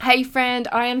Hey friend,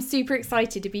 I am super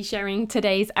excited to be sharing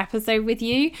today's episode with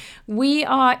you. We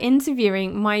are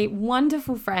interviewing my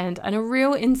wonderful friend and a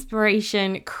real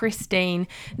inspiration, Christine.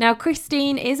 Now,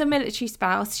 Christine is a military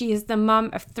spouse. She is the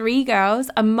mum of 3 girls,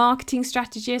 a marketing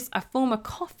strategist, a former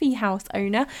coffee house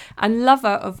owner, and lover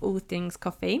of all things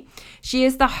coffee. She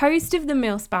is the host of the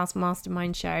Milspouse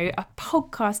Mastermind Show, a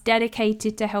podcast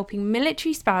dedicated to helping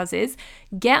military spouses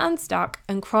get unstuck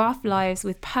and craft lives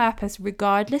with purpose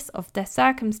regardless of their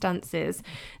circumstances.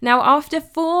 Now, after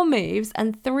 4 moves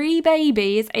and 3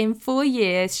 babies in 4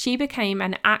 years, she became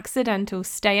an accidental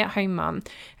stay-at-home mum,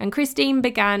 and Christine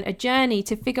began a journey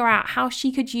to figure out how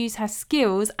she could use her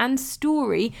skills and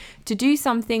story to do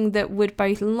something that would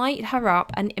both light her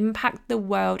up and impact the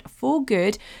world for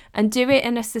good, and do it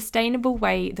in a sustainable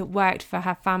way that worked for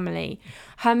her family.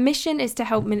 Her mission is to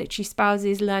help military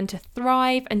spouses learn to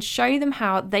thrive and show them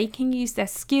how they can use their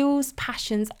skills,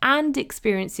 passions, and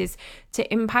experiences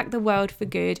to impact the world for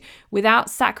good without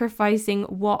sacrificing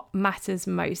what matters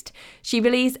most. She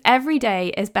believes every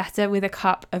day is better with a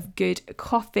cup of good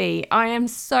coffee. I am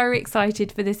so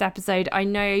excited for this episode. I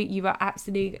know you are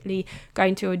absolutely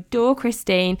going to adore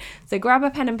Christine. So grab a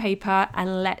pen and paper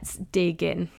and let's dig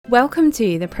in. Welcome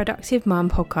to the Productive Mum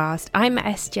podcast. I'm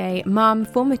SJ, mum,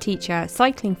 former teacher,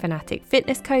 cycling fanatic,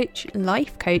 fitness coach,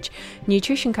 life coach,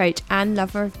 nutrition coach, and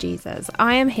lover of Jesus.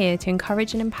 I am here to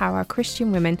encourage and empower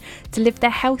Christian women to live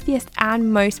their healthiest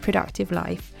and most productive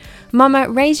life. Mama,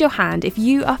 raise your hand if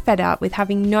you are fed up with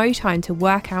having no time to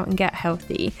work out and get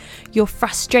healthy. You're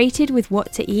frustrated with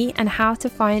what to eat and how to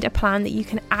find a plan that you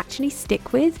can actually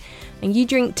stick with, and you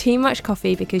drink too much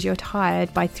coffee because you're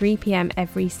tired by 3 p.m.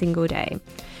 every single day.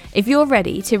 If you're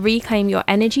ready to reclaim your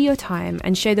energy, your time,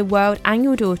 and show the world and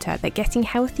your daughter that getting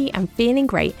healthy and feeling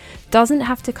great doesn't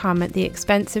have to come at the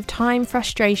expense of time,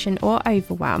 frustration, or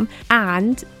overwhelm,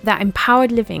 and that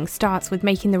empowered living starts with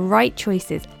making the right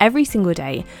choices every single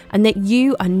day, and that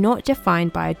you are not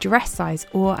defined by a dress size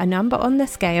or a number on the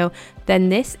scale, then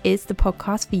this is the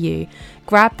podcast for you.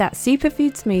 Grab that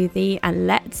superfood smoothie and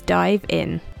let's dive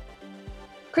in.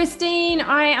 Christine,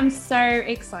 I am so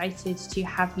excited to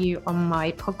have you on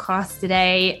my podcast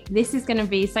today. This is going to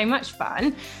be so much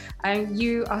fun.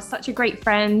 You are such a great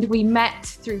friend. We met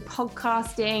through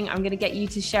podcasting. I'm going to get you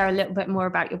to share a little bit more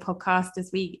about your podcast as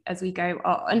we go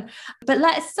on. But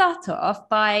let's start off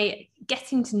by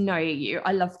getting to know you.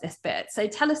 I love this bit. So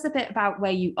tell us a bit about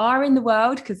where you are in the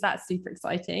world, because that's super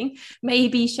exciting.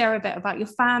 Maybe share a bit about your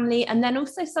family, and then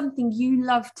also something you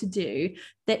love to do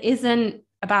that isn't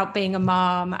about being a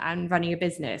mom and running a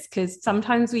business, because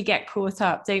sometimes we get caught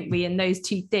up, don't we, in those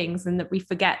 2 things, and that we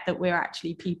forget that we're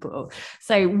actually people.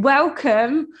 So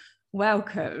welcome.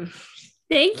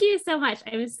 Thank you so much.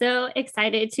 I'm so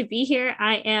excited to be here.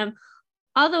 I am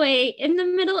all the way in the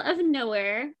middle of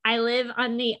nowhere. I live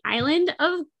on the island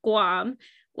of Guam,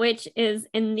 which is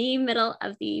in the middle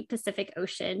of the Pacific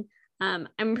Ocean.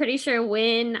 I'm pretty sure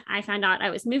when I found out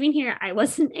I was moving here, I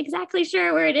wasn't exactly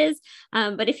sure where it is.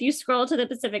 But if you scroll to the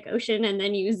Pacific Ocean and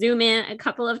then you zoom in a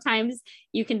couple of times,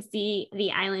 you can see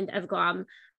the island of Guam.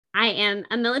 I am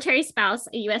a military spouse,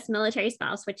 a U.S. military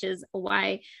spouse, which is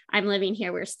why I'm living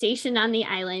here. We're stationed on the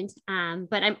island.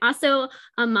 But I'm also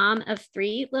a mom of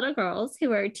 3 little girls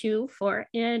who are 2, 4,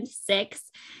 and 6.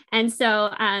 And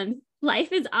so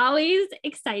life is always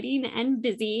exciting and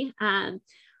busy.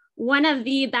 One of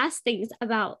the best things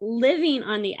about living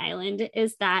on the island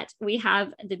is that we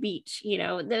have the beach. You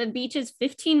know, the beach is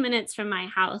 15 minutes from my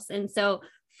house. And so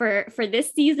for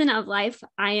this season of life,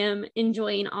 I am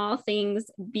enjoying all things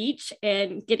beach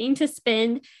and getting to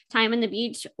spend time on the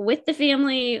beach with the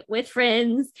family, with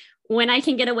friends, when I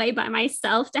can get away by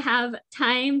myself to have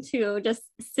time to just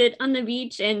sit on the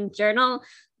beach and journal.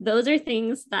 Those are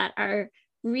things that are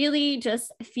really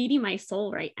just feeding my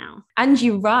soul right now. And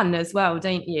you run as well,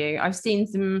 don't you? I've seen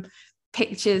some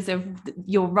pictures of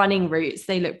your running routes.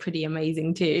 They look pretty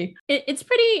amazing too. It's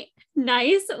pretty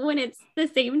nice when it's the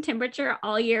same temperature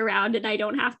all year round and I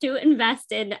don't have to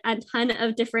invest in a ton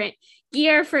of different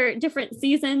gear for different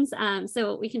seasons.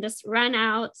 So we can just run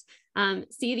out,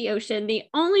 see the ocean. The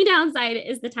only downside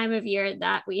is the time of year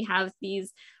that we have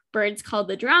these birds called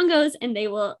the drongos, and they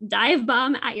will dive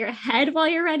bomb at your head while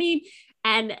you're running.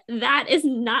 And that is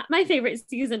not my favorite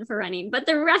season for running, but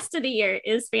the rest of the year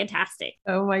is fantastic.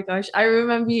 Oh my gosh. I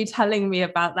remember you telling me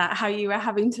about that, how you were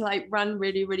having to like run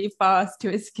really, really fast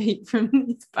to escape from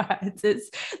these birds. It's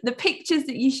the pictures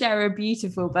that you share are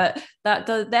beautiful, but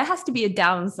there has to be a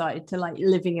downside to like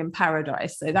living in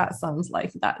paradise. So that sounds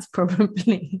like that's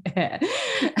probably it.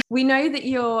 We know that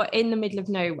you're in the middle of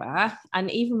nowhere, and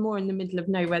even more in the middle of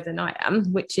nowhere than I am,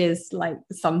 which is like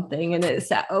something in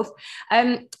itself.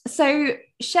 So So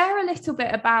share a little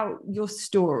bit about your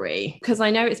story, because I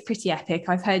know it's pretty epic.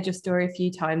 I've heard your story a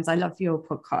few times. I love your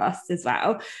podcast as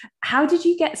well. How did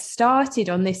you get started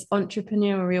on this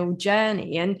entrepreneurial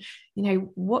journey? And,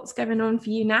 what's going on for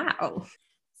you now?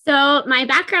 So my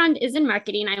background is in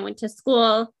marketing. I went to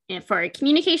school for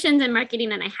communications and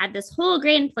marketing, and I had this whole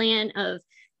grand plan of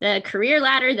the career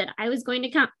ladder that I was going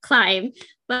to climb.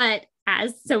 But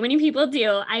as so many people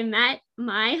do, I met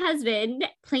my husband,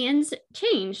 plans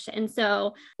changed. And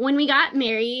so when we got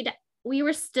married, we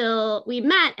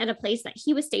met at a place that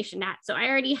he was stationed at. So I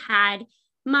already had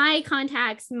my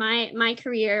contacts, my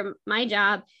career, my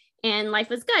job, and life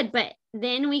was good. But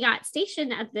then we got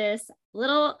stationed at this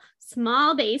little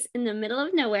small base in the middle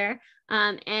of nowhere.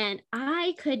 And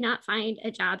I could not find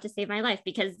a job to save my life,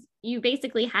 because you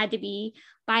basically had to be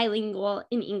bilingual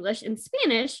in English and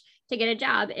Spanish to get a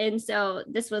job. And so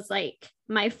this was like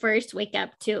my first wake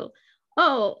up to,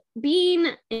 oh, being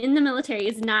in the military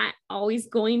is not always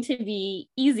going to be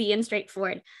easy and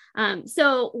straightforward.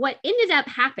 So what ended up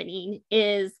happening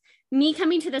is me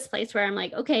coming to this place where I'm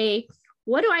like, okay,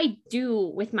 what do I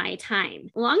do with my time?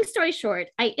 Long story short,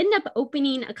 I end up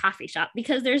opening a coffee shop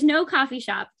because there's no coffee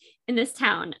shop in this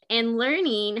town, and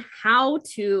learning how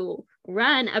to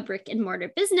run a brick and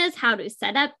mortar business, how to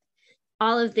set up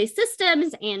all of the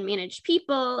systems and manage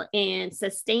people and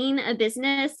sustain a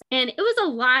business. And it was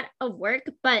a lot of work,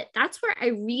 but that's where I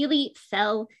really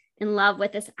fell in love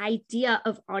with this idea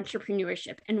of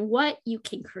entrepreneurship and what you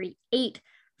can create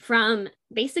from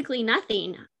basically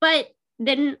nothing. But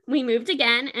then we moved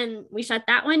again and we shut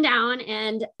that one down.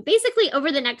 And basically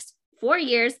over the next 4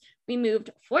 years, we moved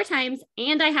 4 times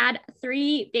and I had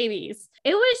 3 babies.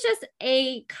 It was just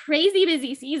a crazy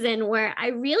busy season where I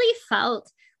really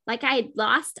felt like I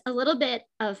lost a little bit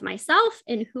of myself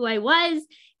and who I was.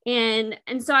 And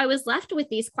so I was left with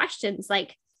these questions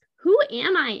like, who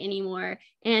am I anymore?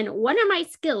 And what are my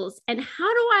skills? And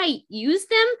how do I use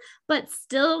them, but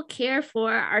still care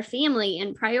for our family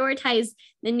and prioritize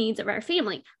the needs of our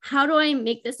family? How do I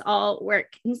make this all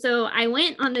work? And so I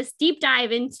went on this deep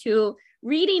dive into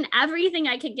reading everything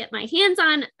I could get my hands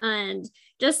on and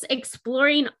just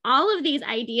exploring all of these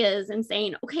ideas and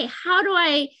saying, okay, how do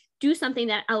I do something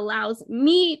that allows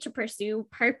me to pursue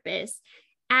purpose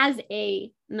as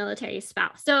a military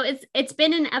spouse? So it's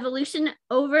been an evolution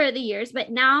over the years, but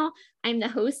now I'm the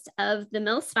host of the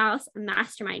Milspouse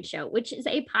Mastermind Show, which is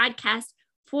a podcast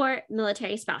for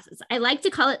military spouses. I like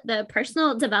to call it the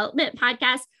personal development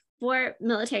podcast for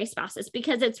military spouses,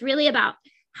 because it's really about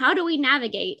how do we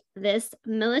navigate this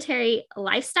military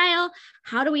lifestyle?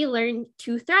 How do we learn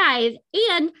to thrive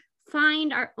and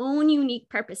find our own unique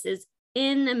purposes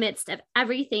in the midst of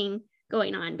everything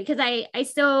going on? Because I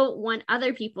still want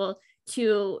other people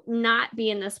to not be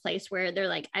in this place where they're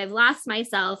like, I've lost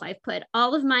myself. I've put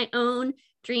all of my own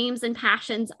dreams and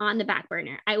passions on the back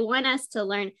burner. I want us to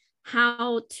learn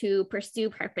how to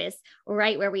pursue purpose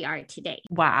right where we are today.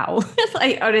 Wow.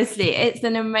 Like, honestly, it's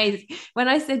an amazing, when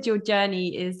I said your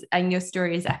journey is and your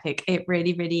story is epic, it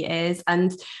really, really is.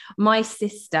 And my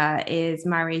sister is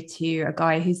married to a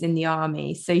guy who's in the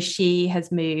army. So she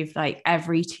has moved like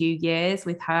every 2 years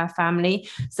with her family.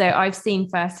 So I've seen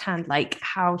firsthand like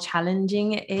how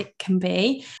challenging it can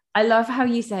be. I love how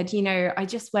you said, I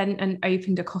just went and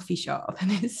opened a coffee shop,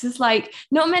 and it's just like,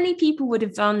 not many people would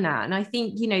have done that. And I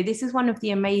think, this is one of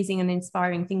the amazing and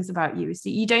inspiring things about you, is that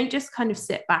you don't just kind of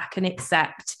sit back and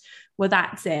accept, well,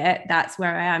 that's it, that's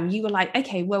where I am. You were like,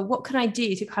 okay, well, what can I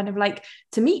do to kind of like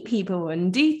to meet people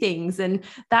and do things? And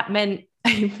that meant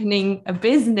opening a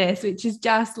business, which is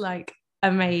just like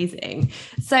amazing.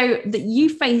 So that you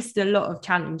faced a lot of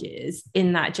challenges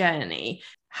in that journey.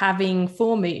 Having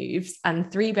 4 moves and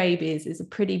 3 babies is a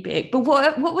pretty big, but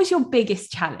what was your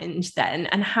biggest challenge then,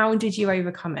 and how did you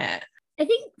overcome it? I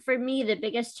think for me, the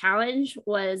biggest challenge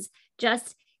was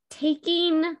just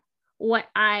taking what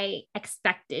I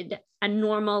expected a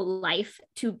normal life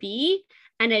to be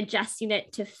and adjusting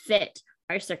it to fit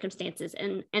our circumstances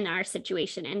and our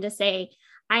situation, and to say,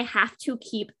 I have to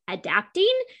keep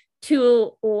adapting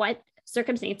to what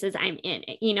circumstances I'm in.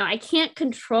 I can't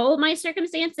control my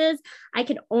circumstances. I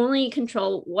can only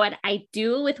control what I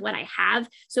do with what I have.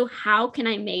 So how can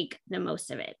I make the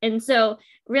most of it? And so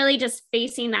really just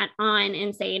facing that on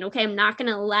and saying, okay, I'm not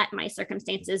going to let my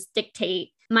circumstances dictate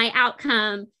my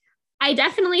outcome. I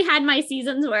definitely had my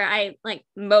seasons where I like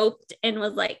moped and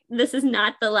was like, this is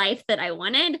not the life that I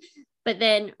wanted. But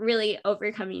then really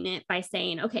overcoming it by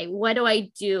saying, okay, what do I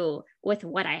do with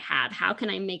what I have? How can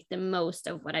I make the most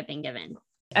of what I've been given?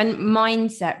 And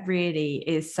mindset really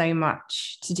is so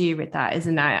much to do with that,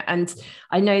 isn't it? And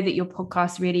I know that your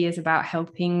podcast really is about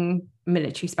helping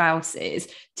military spouses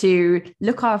to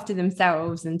look after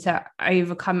themselves and to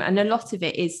overcome. And a lot of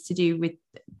it is to do with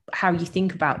how you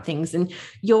think about things. And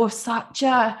you're such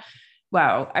a,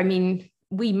 well, I mean,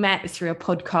 we met through a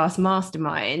podcast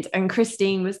mastermind, and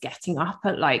Christine was getting up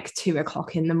at like 2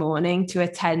 o'clock in the morning to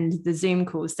attend the Zoom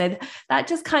call. So that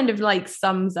just kind of like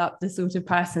sums up the sort of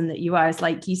person that you are. It's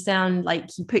like, you sound like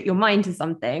you put your mind to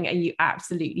something and you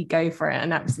absolutely go for it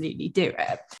and absolutely do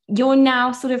it. You're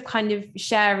now sort of kind of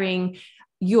sharing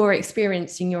your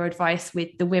experience and your advice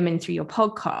with the women through your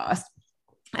podcast.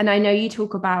 And I know you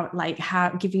talk about like how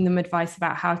giving them advice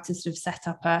about how to sort of set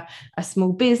up a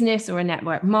small business or a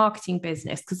network marketing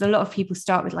business, because a lot of people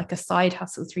start with like a side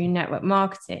hustle through network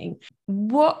marketing.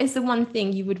 What is the one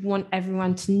thing you would want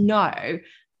everyone to know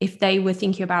if they were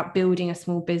thinking about building a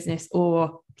small business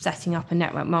or setting up a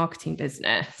network marketing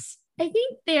business? I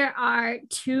think there are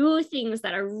two things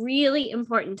that are really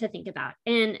important to think about.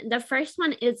 And the first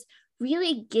one is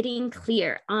really getting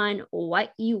clear on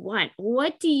what you want.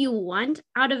 What do you want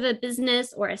out of a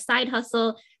business or a side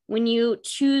hustle when you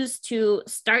choose to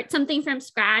start something from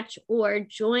scratch or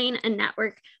join a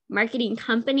network marketing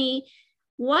company?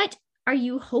 What are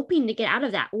you hoping to get out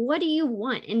of that? What do you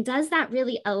want? And does that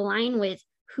really align with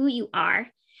who you are?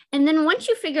 And then once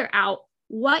you figure out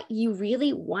what you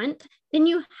really want, then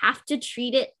you have to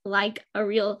treat it like a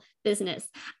real business.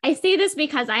 I say this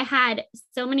because I had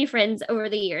so many friends over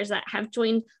the years that have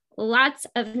joined lots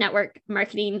of network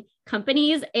marketing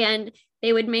companies, and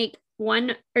they would make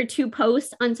 1 or 2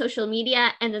 posts on social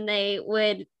media, and then they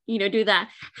would, do the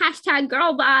hashtag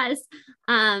girl boss,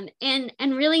 and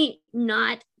really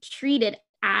not treat it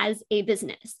as a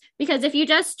business. Because if you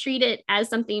just treat it as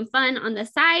something fun on the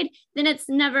side, then it's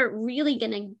never really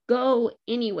going to go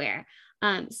anywhere.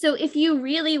 So if you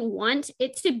really want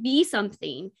it to be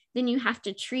something, then you have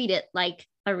to treat it like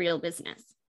a real business.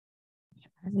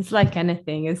 It's like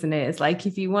anything, isn't it? It's like,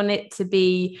 if you want it to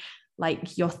be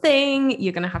like your thing,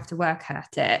 you're going to have to work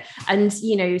at it. And,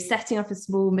 setting up a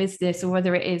small business, or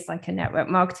whether it is like a network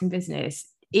marketing business,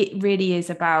 it really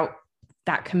is about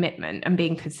that commitment and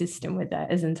being consistent with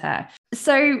it, isn't it?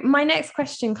 So my next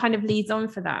question kind of leads on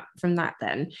from that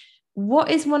then.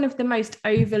 What is one of the most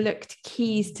overlooked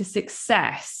keys to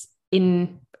success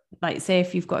in, like, say,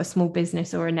 if you've got a small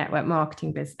business or a network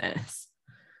marketing business?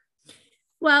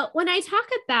 Well, when I talk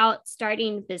about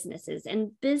starting businesses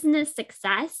and business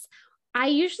success, I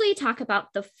usually talk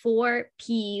about the 4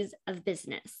 P's of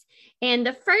business. And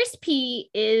the first P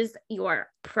is your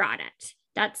product.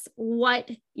 That's what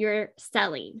you're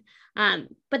selling.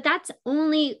 But that's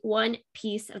only one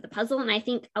piece of the puzzle. And I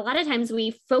think a lot of times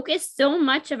we focus so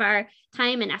much of our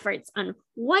time and efforts on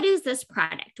what is this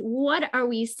product? What are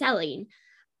we selling?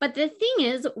 But the thing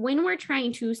is, when we're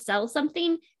trying to sell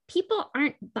something, people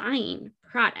aren't buying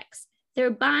products.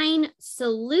 They're buying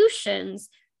solutions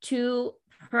to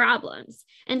problems.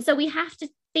 And so we have to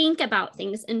think about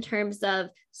things in terms of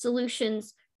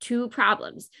solutions to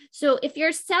problems. So if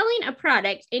you're selling a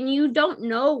product and you don't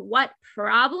know what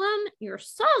problem you're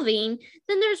solving,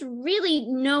 then there's really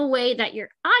no way that your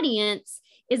audience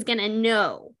is going to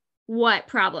know what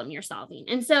problem you're solving.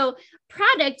 And so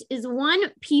product is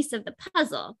one piece of the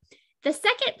puzzle. The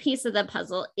second piece of the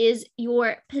puzzle is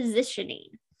your positioning.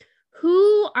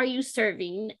 Who are you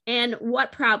serving and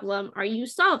what problem are you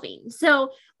solving?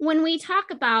 So when we talk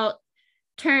about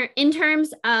in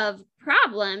terms of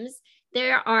problems,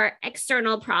 there are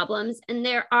external problems and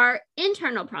there are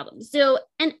internal problems. So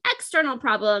an external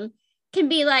problem can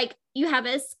be like you have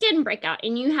a skin breakout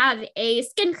and you have a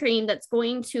skin cream that's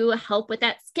going to help with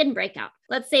that skin breakout.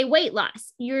 Let's say weight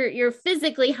loss. You're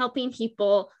physically helping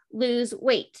people lose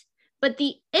weight. But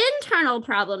the internal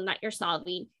problem that you're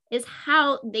solving is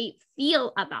how they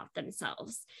feel about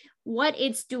themselves, what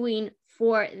it's doing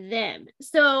for them.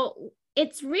 So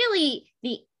it's really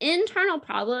the internal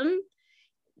problem.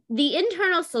 The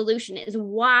internal solution is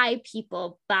why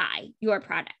people buy your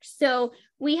product. So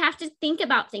we have to think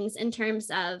about things in terms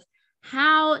of,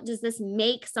 how does this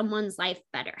make someone's life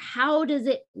better? How does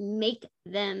it make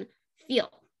them feel?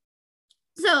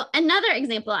 So another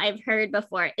example I've heard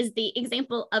before is the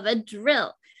example of a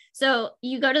drill. So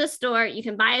you go to the store, you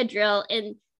can buy a drill,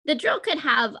 and the drill could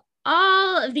have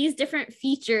all of these different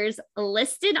features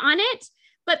listed on it,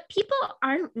 but people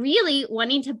aren't really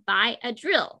wanting to buy a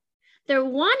drill. They're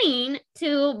wanting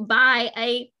to buy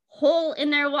a hole in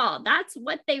their wall. That's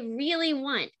what they really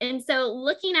want. And so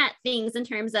looking at things in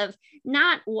terms of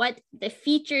not what the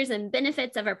features and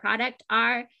benefits of a product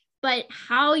are, but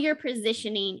how you're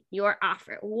positioning your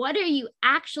offer. What are you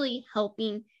actually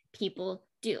helping people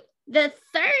do? The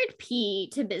third P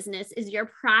to business is your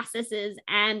processes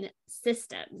and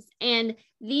systems. And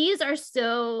these are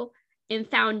so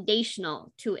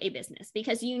foundational to a business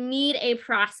because you need a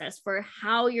process for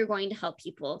how you're going to help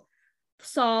people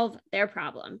solve their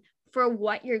problem, for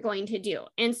what you're going to do.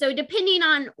 And so depending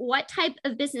on what type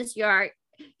of business you are,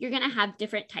 you're going to have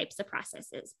different types of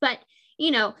processes. But,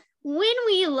 when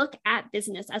we look at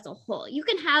business as a whole, you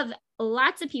can have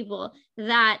lots of people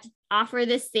that offer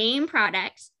the same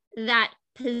product, that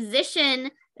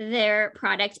position their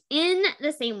product in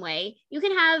the same way. You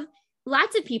can have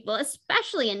lots of people,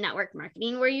 especially in network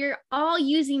marketing, where you're all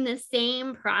using the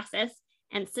same process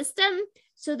and system.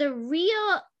 So the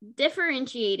real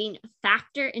differentiating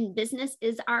factor in business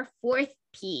is our fourth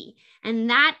P, and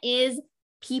that is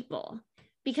people.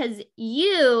 Because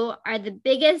you are the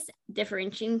biggest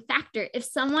differentiating factor if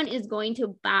someone is going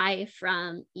to buy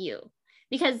from you.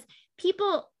 Because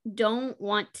people don't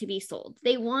want to be sold.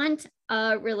 They want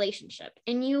a relationship,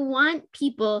 and you want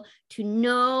people to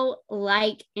know,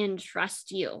 like, and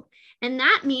trust you. And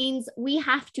that means we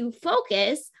have to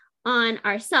focus on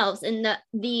ourselves and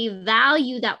the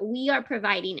value that we are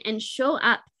providing and show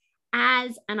up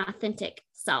as an authentic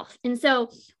self. And so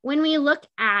when we look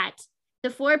at the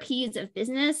 4 P's of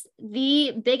business,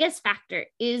 the biggest factor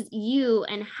is you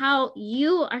and how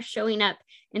you are showing up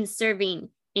and serving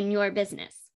in your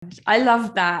business. I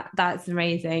love that. That's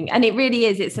amazing. And it really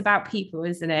is. It's about people,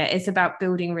 isn't it? It's about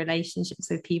building relationships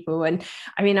with people. And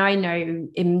I mean, I know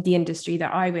in the industry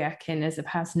that I work in as a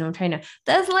personal trainer,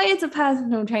 there's loads of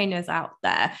personal trainers out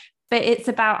there, but it's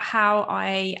about how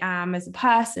I am as a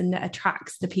person that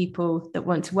attracts the people that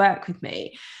want to work with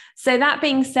me. So that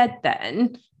being said,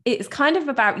 then, it's kind of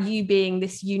about you being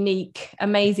this unique,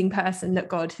 amazing person that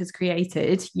God has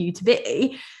created you to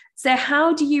be. So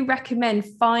how do you recommend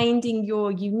finding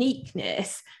your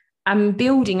uniqueness and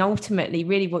building ultimately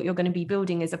really what you're going to be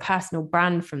building is a personal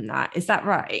brand from that? Is that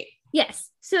right? Yes.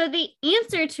 So the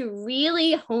answer to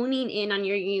really honing in on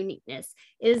your uniqueness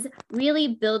is really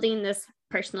building this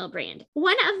personal brand.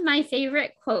 One of my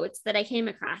favorite quotes that I came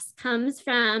across comes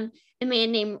from a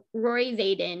man named Rory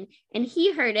Vaden, and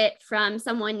he heard it from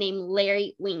someone named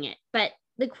Larry Wingett. But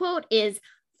the quote is,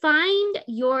 "Find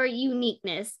your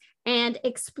uniqueness and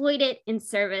exploit it in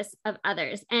service of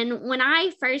others." And when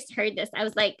I first heard this, I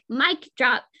was like, mic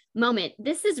drop moment.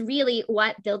 This is really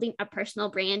what building a personal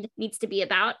brand needs to be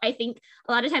about. I think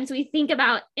a lot of times we think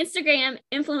about Instagram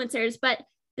influencers, but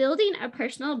building a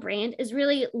personal brand is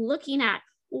really looking at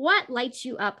what lights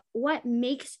you up, what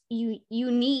makes you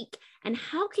unique, and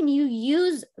how can you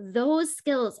use those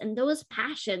skills and those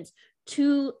passions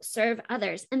to serve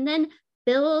others, and then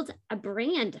build a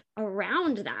brand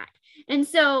around that. And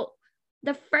so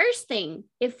the first thing,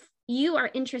 if you are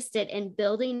interested in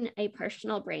building a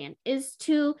personal brand, is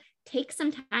to take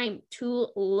some time to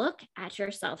look at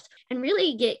yourself and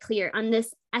really get clear on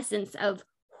this essence of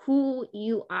who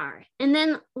you are. And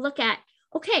then look at,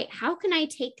 okay, how can I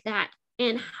take that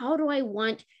and how do I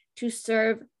want to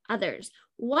serve others?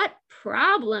 What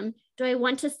problem do I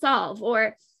want to solve?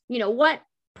 Or, what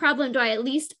problem do I at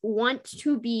least want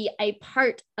to be a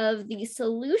part of the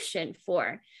solution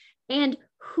for? And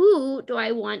who do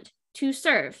I want to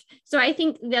serve? So I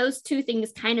think those two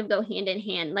things kind of go hand in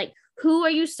hand. Like, who are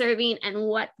you serving and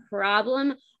what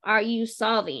problem are you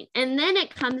solving? And then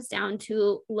it comes down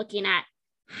to looking at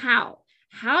how.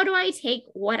 How do I take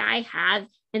what I have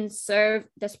and serve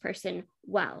this person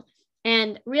well?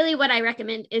 And really what I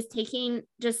recommend is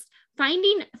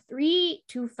finding 3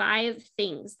 to 5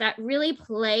 things that really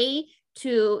play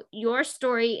to your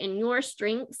story and your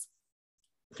strengths,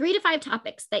 3 to 5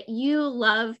 topics that you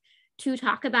love to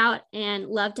talk about and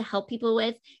love to help people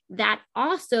with that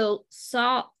also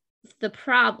solve the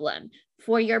problem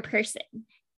for your person,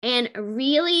 and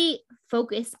really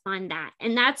focus on that.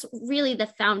 And that's really the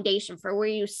foundation for where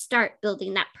you start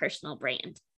building that personal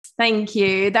brand. Thank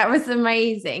you. That was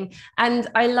amazing. And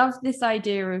I love this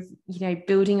idea of,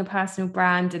 building a personal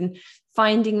brand and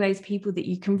finding those people that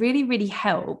you can really, really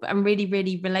help and really,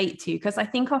 really relate to. Because I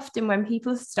think often when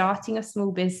people are starting a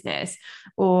small business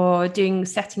or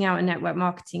setting out a network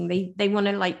marketing, they want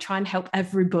to try and help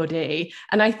everybody.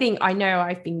 And I know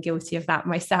I've been guilty of that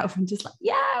myself. I'm just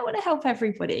I want to help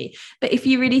everybody. But if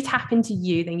you really tap into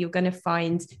you, then you're going to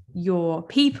find your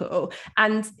people.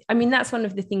 And I mean, that's one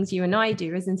of the things you and I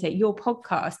do, isn't it? Your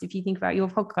podcast, if you think about your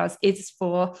podcast, is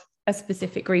for a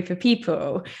specific group of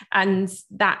people, and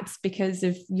that's because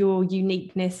of your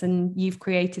uniqueness, and you've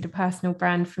created a personal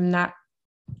brand from that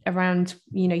around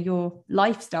your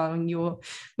lifestyle and your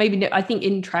I think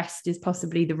interest is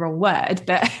possibly the wrong word,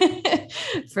 but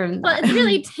it's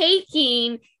really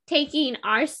taking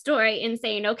our story and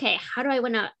saying, okay, how do I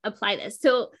want to apply this?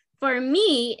 So for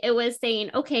me, it was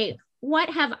saying, okay, what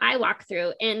have I walked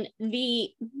through? And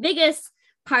the biggest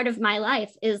part of my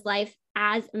life is life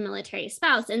as a military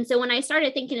spouse. And so when I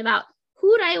started thinking about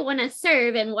who do I want to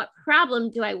serve and what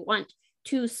problem do I want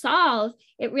to solve,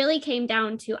 it really came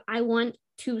down to I want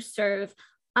to serve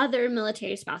other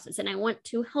military spouses and I want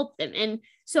to help them. And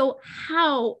so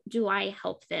how do I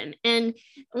help them? And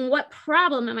what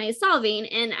problem am I solving?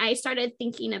 And I started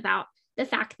thinking about the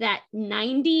fact that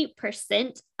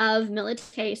 90% of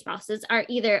military spouses are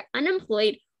either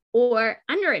unemployed or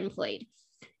underemployed.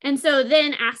 And so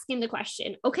then asking the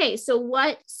question, okay, so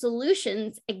what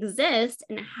solutions exist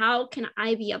and how can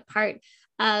I be a part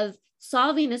of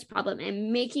solving this problem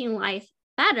and making life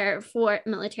better for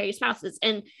military spouses?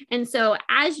 And so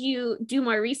as you do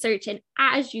more research and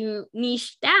as you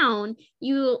niche down,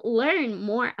 you learn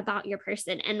more about your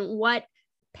person and what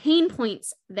pain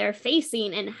points they're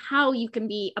facing and how you can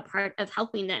be a part of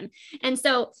helping them. And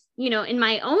so, in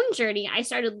my own journey, I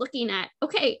started looking at,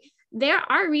 okay, there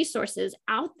are resources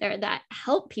out there that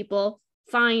help people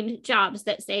find jobs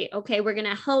that say, okay, we're going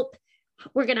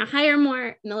to hire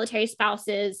more military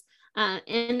spouses.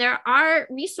 And there are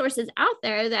resources out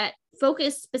there that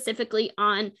focus specifically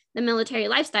on the military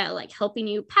lifestyle, like helping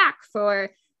you pack for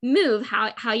move,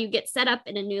 how you get set up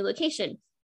in a new location.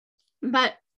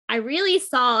 But I really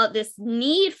saw this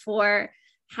need for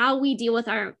how we deal with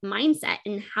our mindset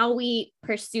and how we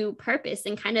pursue purpose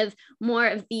and kind of more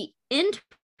of the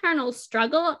internal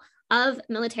struggle of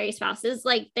military spouses.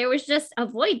 Like there was just a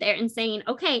void there and saying,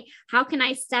 okay, how can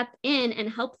I step in and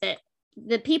help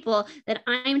the people that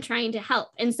I'm trying to help?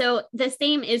 And so the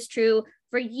same is true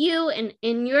for you and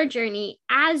in your journey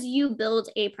as you build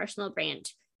a personal brand,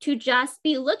 to just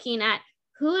be looking at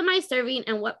who am I serving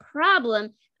and what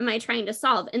problem am I trying to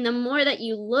solve? And the more that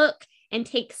you look and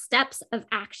take steps of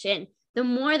action, the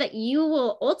more that you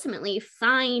will ultimately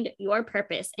find your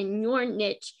purpose and your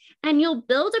niche, and you'll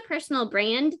build a personal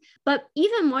brand. But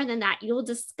even more than that, you'll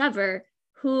discover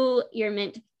who you're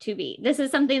meant to be. This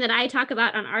is something that I talk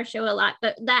about on our show a lot,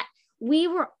 but that we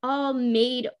were all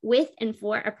made with and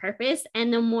for a purpose.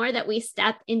 And the more that we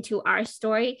step into our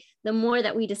story, the more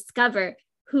that we discover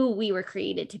who we were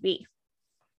created to be.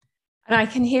 And I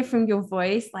can hear from your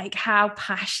voice, like how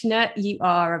passionate you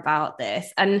are about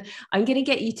this. And I'm going to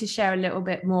get you to share a little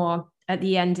bit more at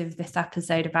the end of this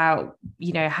episode about,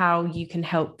 how you can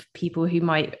help people who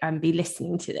might be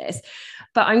listening to this.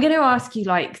 But I'm going to ask you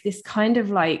like this kind of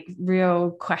like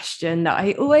real question that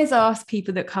I always ask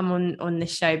people that come on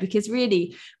this show, because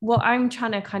really what I'm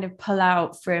trying to kind of pull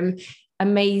out from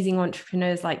amazing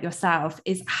entrepreneurs like yourself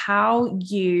is how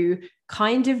you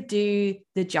kind of do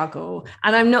the juggle.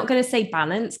 And I'm not going to say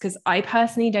balance, because I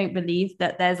personally don't believe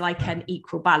that there's like an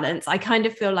equal balance. I kind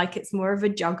of feel like it's more of a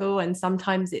juggle, and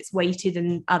sometimes it's weighted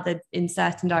in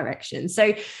certain directions.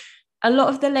 So a lot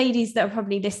of the ladies that are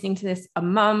probably listening to this are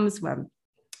mums where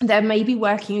they're maybe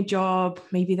working a job,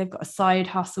 maybe they've got a side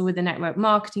hustle with a network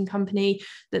marketing company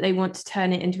that they want to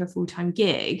turn it into a full-time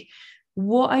gig.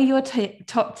 What are your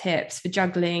top tips for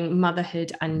juggling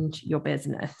motherhood and your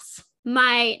business?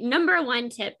 My number one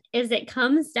tip is it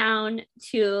comes down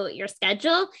to your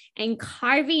schedule and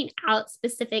carving out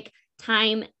specific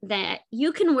time that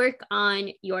you can work on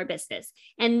your business.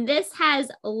 And this has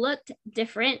looked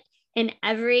different in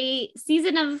every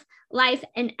season of life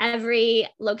and every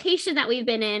location that we've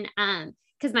been in,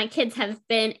 because my kids have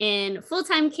been in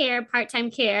full-time care, part-time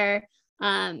care,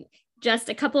 just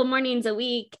a couple mornings a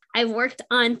week. I've worked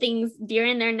on things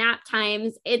during their nap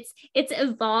times. It's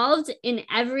evolved in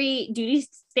every duty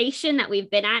station that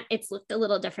we've been at. It's looked a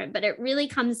little different, but it really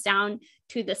comes down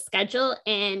to the schedule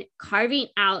and carving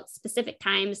out specific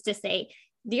times to say,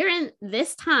 during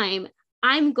this time,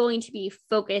 I'm going to be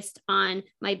focused on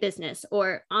my business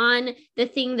or on the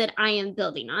thing that I am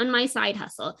building, on my side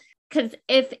hustle. Because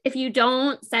if you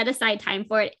don't set aside time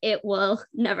for it, it will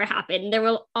never happen. There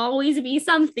will always be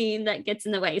something that gets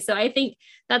in the way. So I think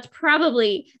that's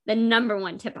probably the number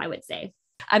one tip I would say.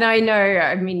 And I know,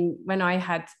 I mean,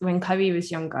 when Chloe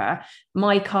was younger,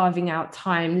 my carving out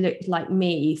time looked like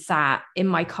me sat in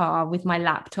my car with my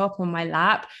laptop on my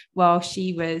lap while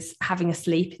she was having a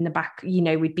sleep in the back.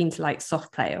 We'd been to like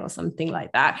soft play or something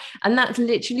like that. And that's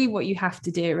literally what you have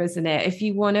to do, isn't it? If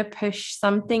you want to push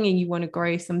something and you want to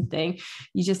grow something,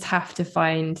 you just have to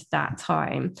find that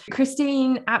time.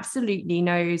 Christine absolutely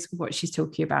knows what she's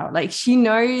talking about. Like she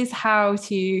knows how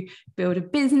to build a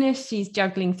business. She's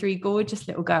juggling 3 gorgeous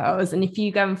little girls. And if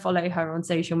you go and follow her on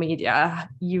social media,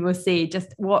 you will see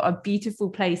just what a beautiful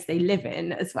place they live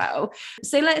in as well.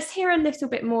 So let's hear a little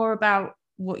bit more about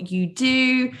what you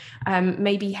do,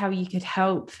 maybe how you could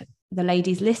help the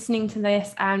ladies listening to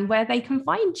this, and where they can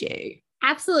find you.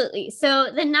 Absolutely. So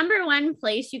the number one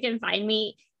place you can find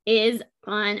me is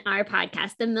on our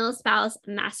podcast, the Milspouse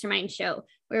Mastermind Show,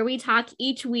 where we talk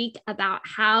each week about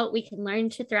how we can learn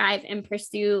to thrive and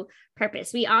pursue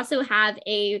purpose. We also have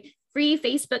a free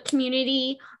Facebook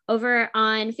community over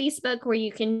on Facebook where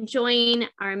you can join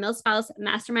our Milspouse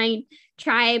Mastermind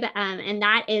tribe. And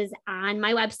that is on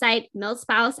my website,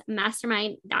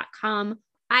 milspousemastermind.com.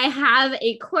 I have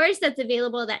a course that's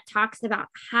available that talks about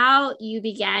how you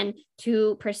begin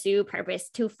to pursue purpose,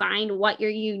 to find what your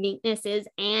uniqueness is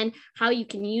and how you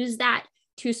can use that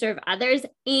to serve others,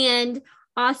 and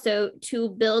also to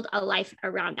build a life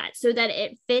around that so that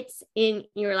it fits in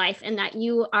your life and that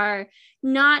you are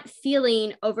not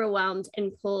feeling overwhelmed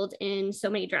and pulled in so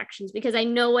many directions, because I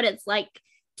know what it's like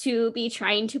to be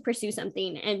trying to pursue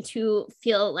something and to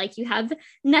feel like you have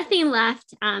nothing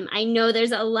left. I know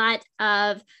there's a lot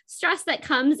of stress that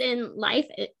comes in life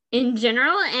in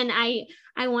general, and I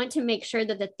want to make sure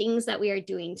that the things that we are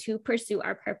doing to pursue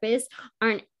our purpose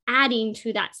aren't adding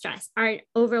to that stress, aren't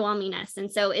overwhelming us.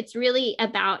 And so it's really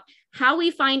about how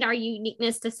we find our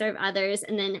uniqueness to serve others,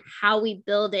 and then how we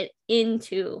build it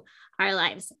into our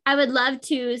lives. I would love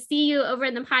to see you over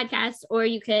in the podcast, or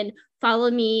you can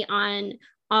follow me on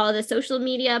all the social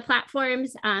media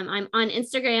platforms. I'm on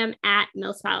Instagram at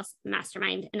Milspouse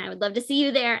Mastermind, and I would love to see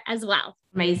you there as well.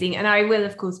 Amazing. And I will,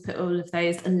 of course, put all of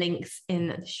those links in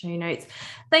the show notes.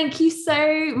 Thank you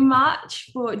so much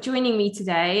for joining me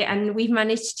today. And we've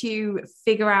managed to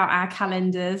figure out our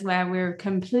calendars where we're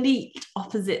complete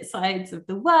opposite sides of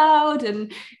the world.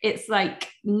 And it's like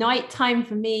nighttime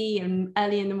for me and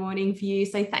early in the morning for you.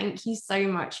 So thank you so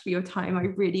much for your time. I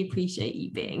really appreciate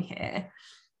you being here.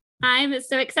 I'm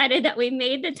so excited that we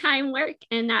made the time work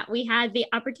and that we had the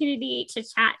opportunity to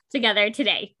chat together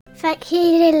today. Thank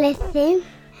you for listening.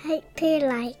 Hope you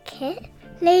like it.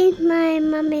 Leave my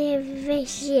mummy a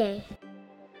review.